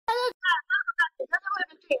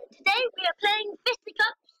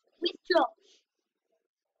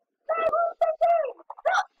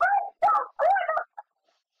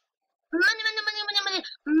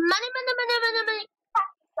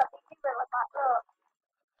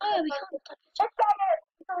we can't touch it. Let's get it.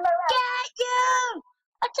 Get you!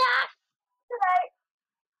 Attack!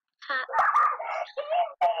 Ha.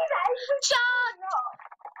 Charge!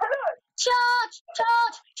 Charge!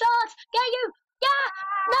 Charge! Charge! Get you! Yeah!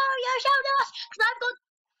 No, you showed us! Because I've got...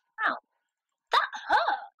 Ow. That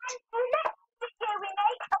hurt! Next video we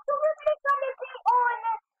make, I thought we were going to be on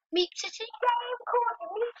Meat City? game called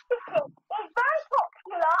Meat City. It's very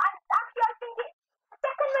popular, and actually I think it's the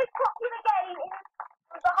second most popular game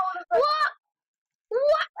in the whole of the... What?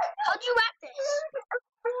 What? How do you whack this?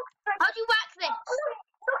 How do you whack this?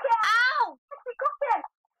 Look at it! Ow! We got him!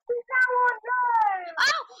 He's now on, no!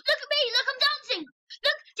 Ow! Look at me! Look, I'm dancing!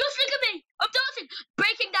 Look! Just look at me! I'm dancing!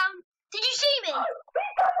 Breaking down! Did you see me?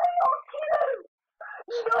 He's got me on you!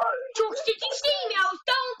 No! Josh, did you see me? I was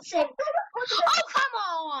dancing! Oh, come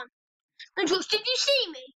on! And Josh, did you see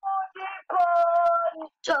me?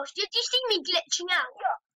 Josh, did you see me glitching out?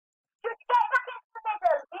 Just get back into the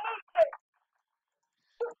middle. You need to.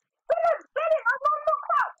 Get him! I'm on the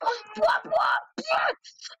clock! What the hell?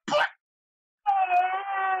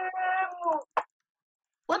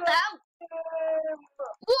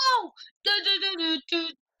 Whoa!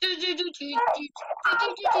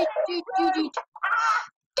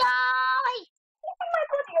 Die! My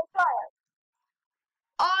body is fire.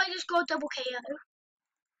 I just got double KO.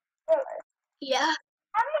 Yeah.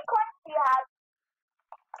 How many coins do you have?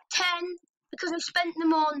 10, because I spent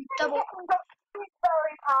them on double. He's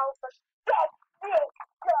very powerful. Get this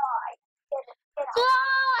guy. Get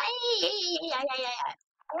Yeah.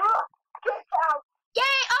 Get out.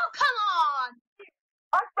 Yay! Oh, come on!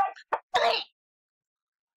 I'm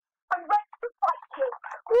ready to fight you.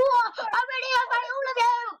 Whoa! I'm ready to fight all of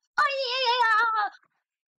you! Oh, yeah!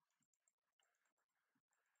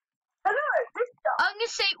 Hello, sister. I'm gonna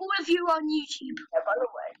say all of you on YouTube. Yeah, by the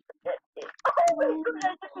way. Oh my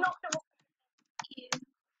goodness, it's not the You.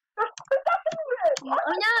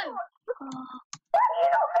 I know. Why are you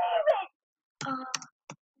not moving?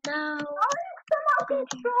 No. I'm somehow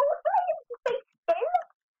control. Stay still.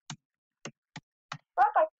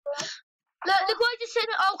 Look what I just said.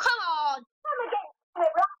 Oh, come on. Come again,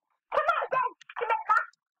 Smibla. Come out again, Smibla.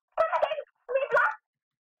 Come again, Smibla.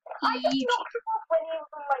 I just knocked him off when he was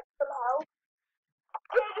on like somehow.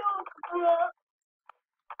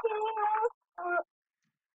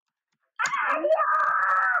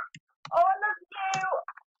 Oh, I love you.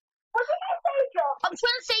 What did you say, John? I'm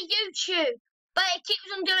trying to say YouTube, but it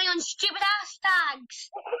keeps on doing on stupid hashtags.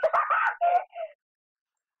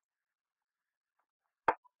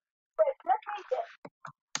 Wait, let's read it.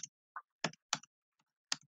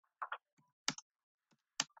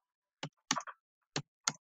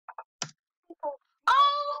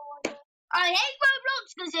 Oh! I hate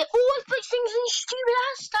Roblox because it always puts things in stupid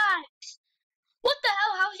hashtags. What the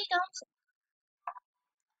hell? How is he dancing?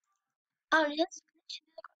 Oh, yes.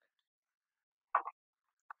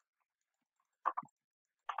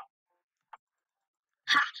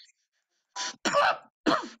 Ha!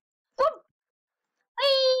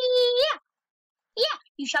 Yeah,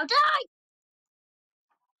 you shall die.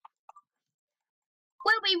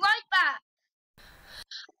 We'll be right back.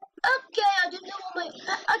 Okay, I didn't know what my...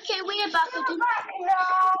 Okay, we are back. We're back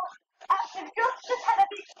now. After just the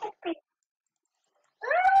television speed.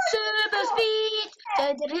 Super speed!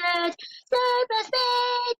 Super speed!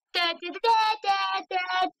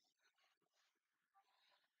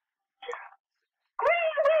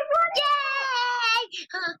 Green, we won! Yay!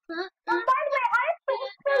 And by the way, I'm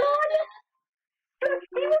still on. Do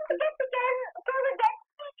you want to get again, go against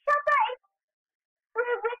each other?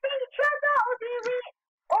 We're with each other, or do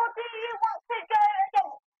you want to go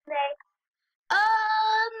against me?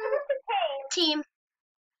 Who's the team? Team.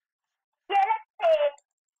 Yeah, let's team.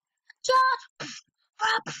 Charge!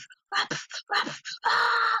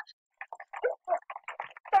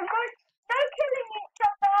 So no killing each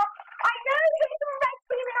other. I know he's on red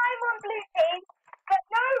team and I'm on blue team, but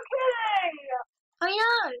no killing. I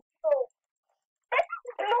know. Oh. This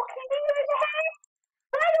is blocking you in the head.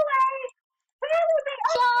 By the way, where will they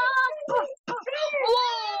Charge!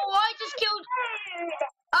 Whoa! I just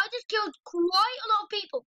killed quite a lot of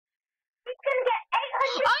people. He's gonna get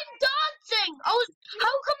 800. I'm dancing. How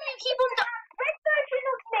come you keep on dancing? Red version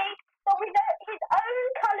of me, but with his own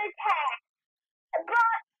coloured hair.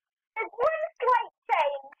 But there's one slight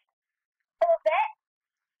change of it,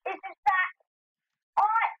 is that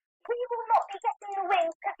he will not be getting the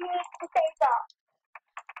wings because he needs to save up.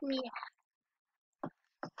 Yeah.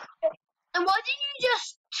 And why didn't you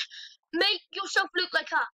just make yourself look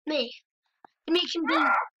like me? Make him be...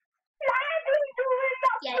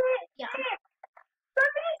 Yeah.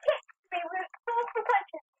 Somebody kicked me with 4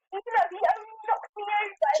 punches, even though he only knocked me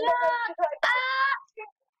over. Charge! Ah!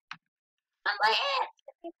 I'm like it!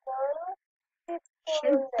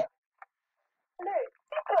 Shoot.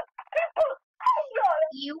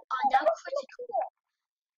 You are now critical.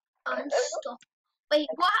 Unstoppable. Wait,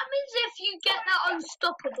 what happens if you get that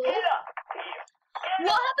unstoppable?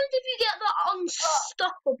 What happens if you get that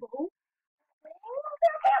unstoppable?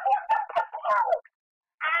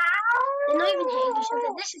 They're not even hitting each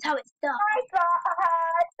other. This is how it's done. I got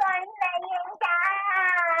hurt, so I'm laying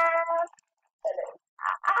down.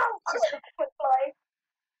 Ow,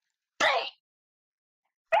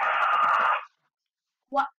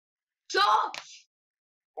 What? Josh!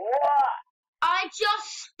 What? I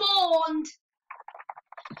just spawned.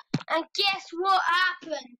 And guess what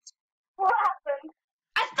happened? What happened?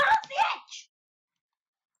 I fell off the edge!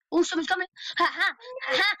 Oh, someone's coming. Ha ha,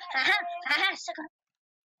 ha ha, ha ha, ha ha, sucker.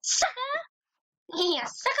 Sucker! Yeah,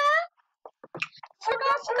 sucker!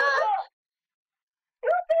 Sucker, sucker!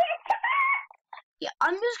 Yeah,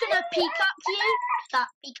 I'm just gonna peacock you. That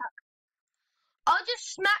peacock. I'll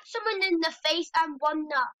just smack someone in the face and one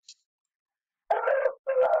nut.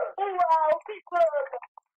 Wow, people.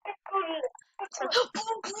 Somebody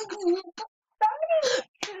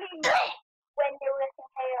actually when they were listening to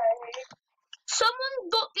Halo. Someone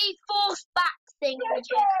got the force back thing,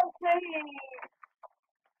 legit.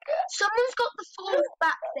 Someone's got the force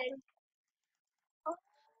back thing.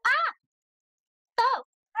 Ah! Oh!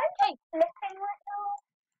 Hey. Flipping right now.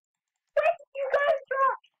 Where did you go,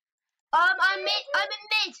 Josh? I'm in mid.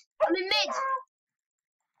 I'm in mid.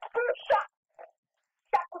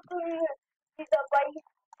 He's a buddy.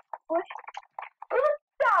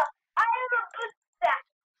 Busta! I am a Busta.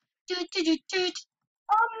 Doot. Can we get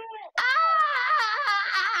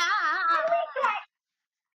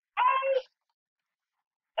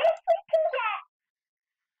if we can get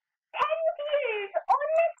 10 views on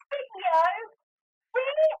this video,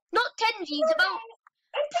 Not 10 views, about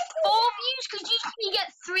 4 views, because usually you get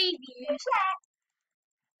 3 views.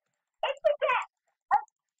 if we get,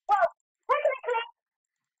 well, technically,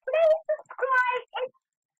 please subscribe.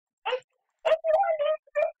 If you are new to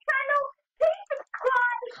this channel, please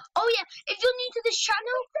subscribe. Oh yeah, if you're new to this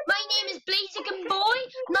channel, my name is Blaziken Boy.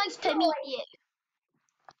 Nice to meet you.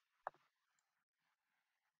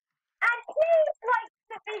 And please like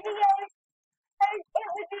the video. It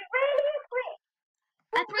would be really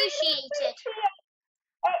Appreciated.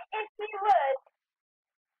 if you would.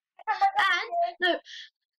 And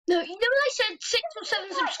no, you know when I said 6 or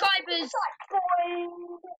 7 subscribers? Sorry,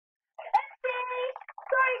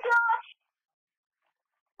 Josh.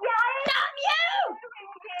 Yeah, Damn you!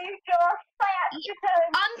 Josh.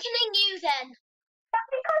 I'm killing you then. That's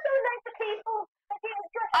because there were loads of people.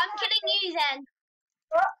 I'm killing you then.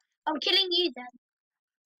 What? I'm killing you then.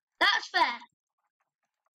 That's fair.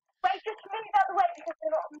 Wait, just move out of the way because we're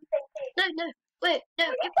not on the same team. No, wait, no.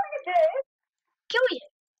 What are you trying to do? Kill you.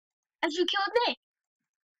 As you killed me.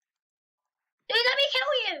 Dude, let me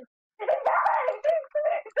kill you. No, don't do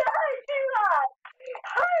that.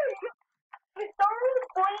 You're sorry,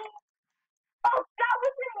 boy. Oh, that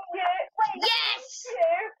wasn't you. Wait, Yes.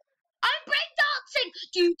 you. I'm breakdancing.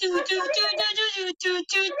 Do. We're against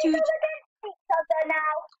each other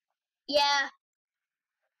now. Yeah.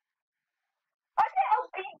 I think I'll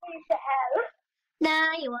beat you to hell.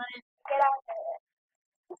 Nah, you won't. Get out of here.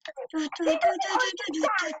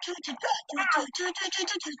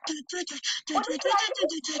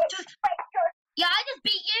 Yeah, I just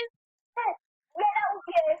beat you. Yeah, that was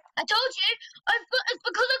you. I told you. It's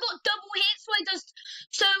because I got double hits,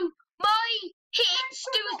 so my hits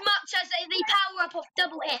do as much as the power up of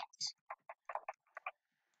double hits.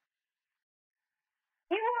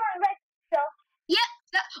 You want red stuff? Yep.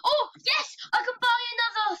 Oh yes, I can buy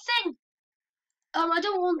another thing. I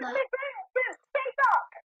don't want that. Face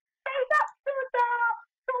up to the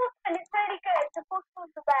saucepan. It's really good. The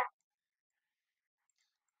saucepan's the best.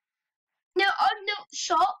 No, I'm not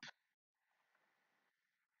shop.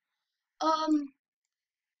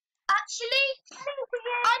 Actually,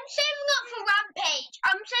 I'm saving up for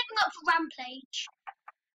Rampage.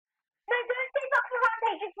 No, don't save up for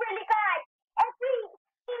Rampage. It's really bad. Every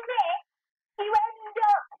you miss, you end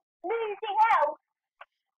up losing health.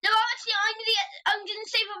 No, actually, I'm gonna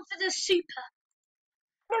save up for the super.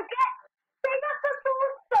 No, save up for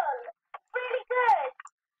saucepan. It's really good.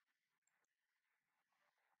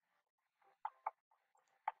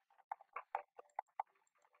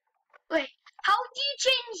 Wait, how do you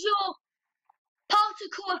change your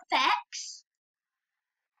particle effects?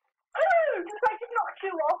 Just I just knocked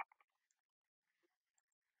you off.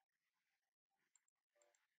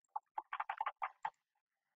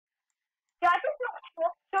 Yeah, I just knocked you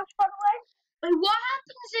off, Josh, by the way. Wait, what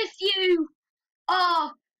happens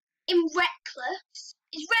are in reckless.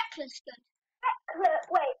 Is reckless good? Reckless.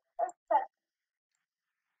 Wait.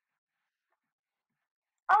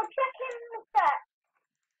 I'll check in the set.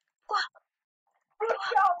 What? Good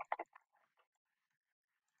job.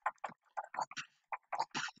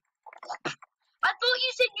 I thought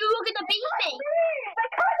you said you were gonna beat me. I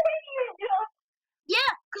can't hear you, John.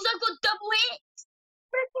 Yeah, because I've got double hits.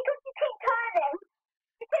 But because you keep turning.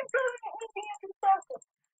 You keep throwing at me being conservative.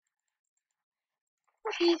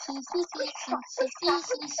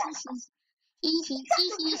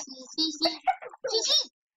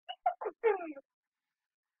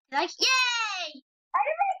 Like, yay! I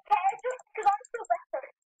don't really care just because I'm still better.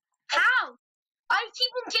 How? I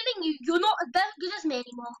keep on killing you. You're not as good as me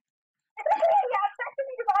anymore. Yeah,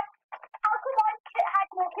 especially because how come I had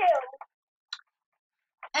more kills?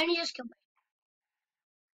 Only just kill me.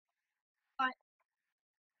 Right.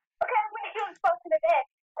 Okay, I'm going to kill the spot in a bit.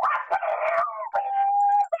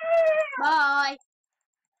 Bye.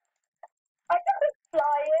 I just was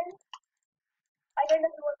flying. I don't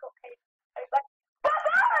know who I got killed. I was like,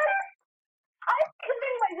 bye-bye! I'm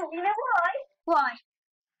killing myself. You know why? Why?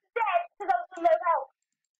 Dead, because I was on low health.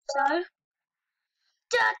 So?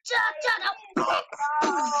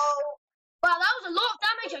 Oh. Wow, that was a lot of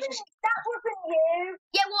damage I just... That wasn't you.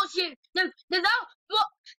 Yeah, it was you. No, that what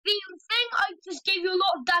the thing I just gave you a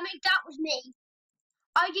lot of damage, that was me.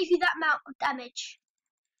 I gave you that amount of damage.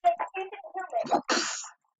 Yeah, you didn't kill me.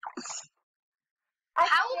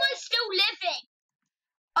 How am I still living?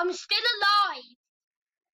 I'm still alive.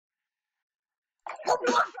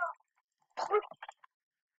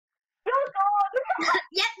 You're gone.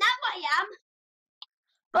 Yep, now I am.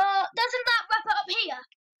 But doesn't that wrap it up here?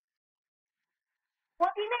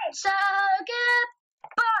 What do you mean? So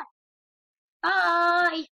goodbye.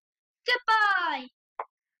 Bye.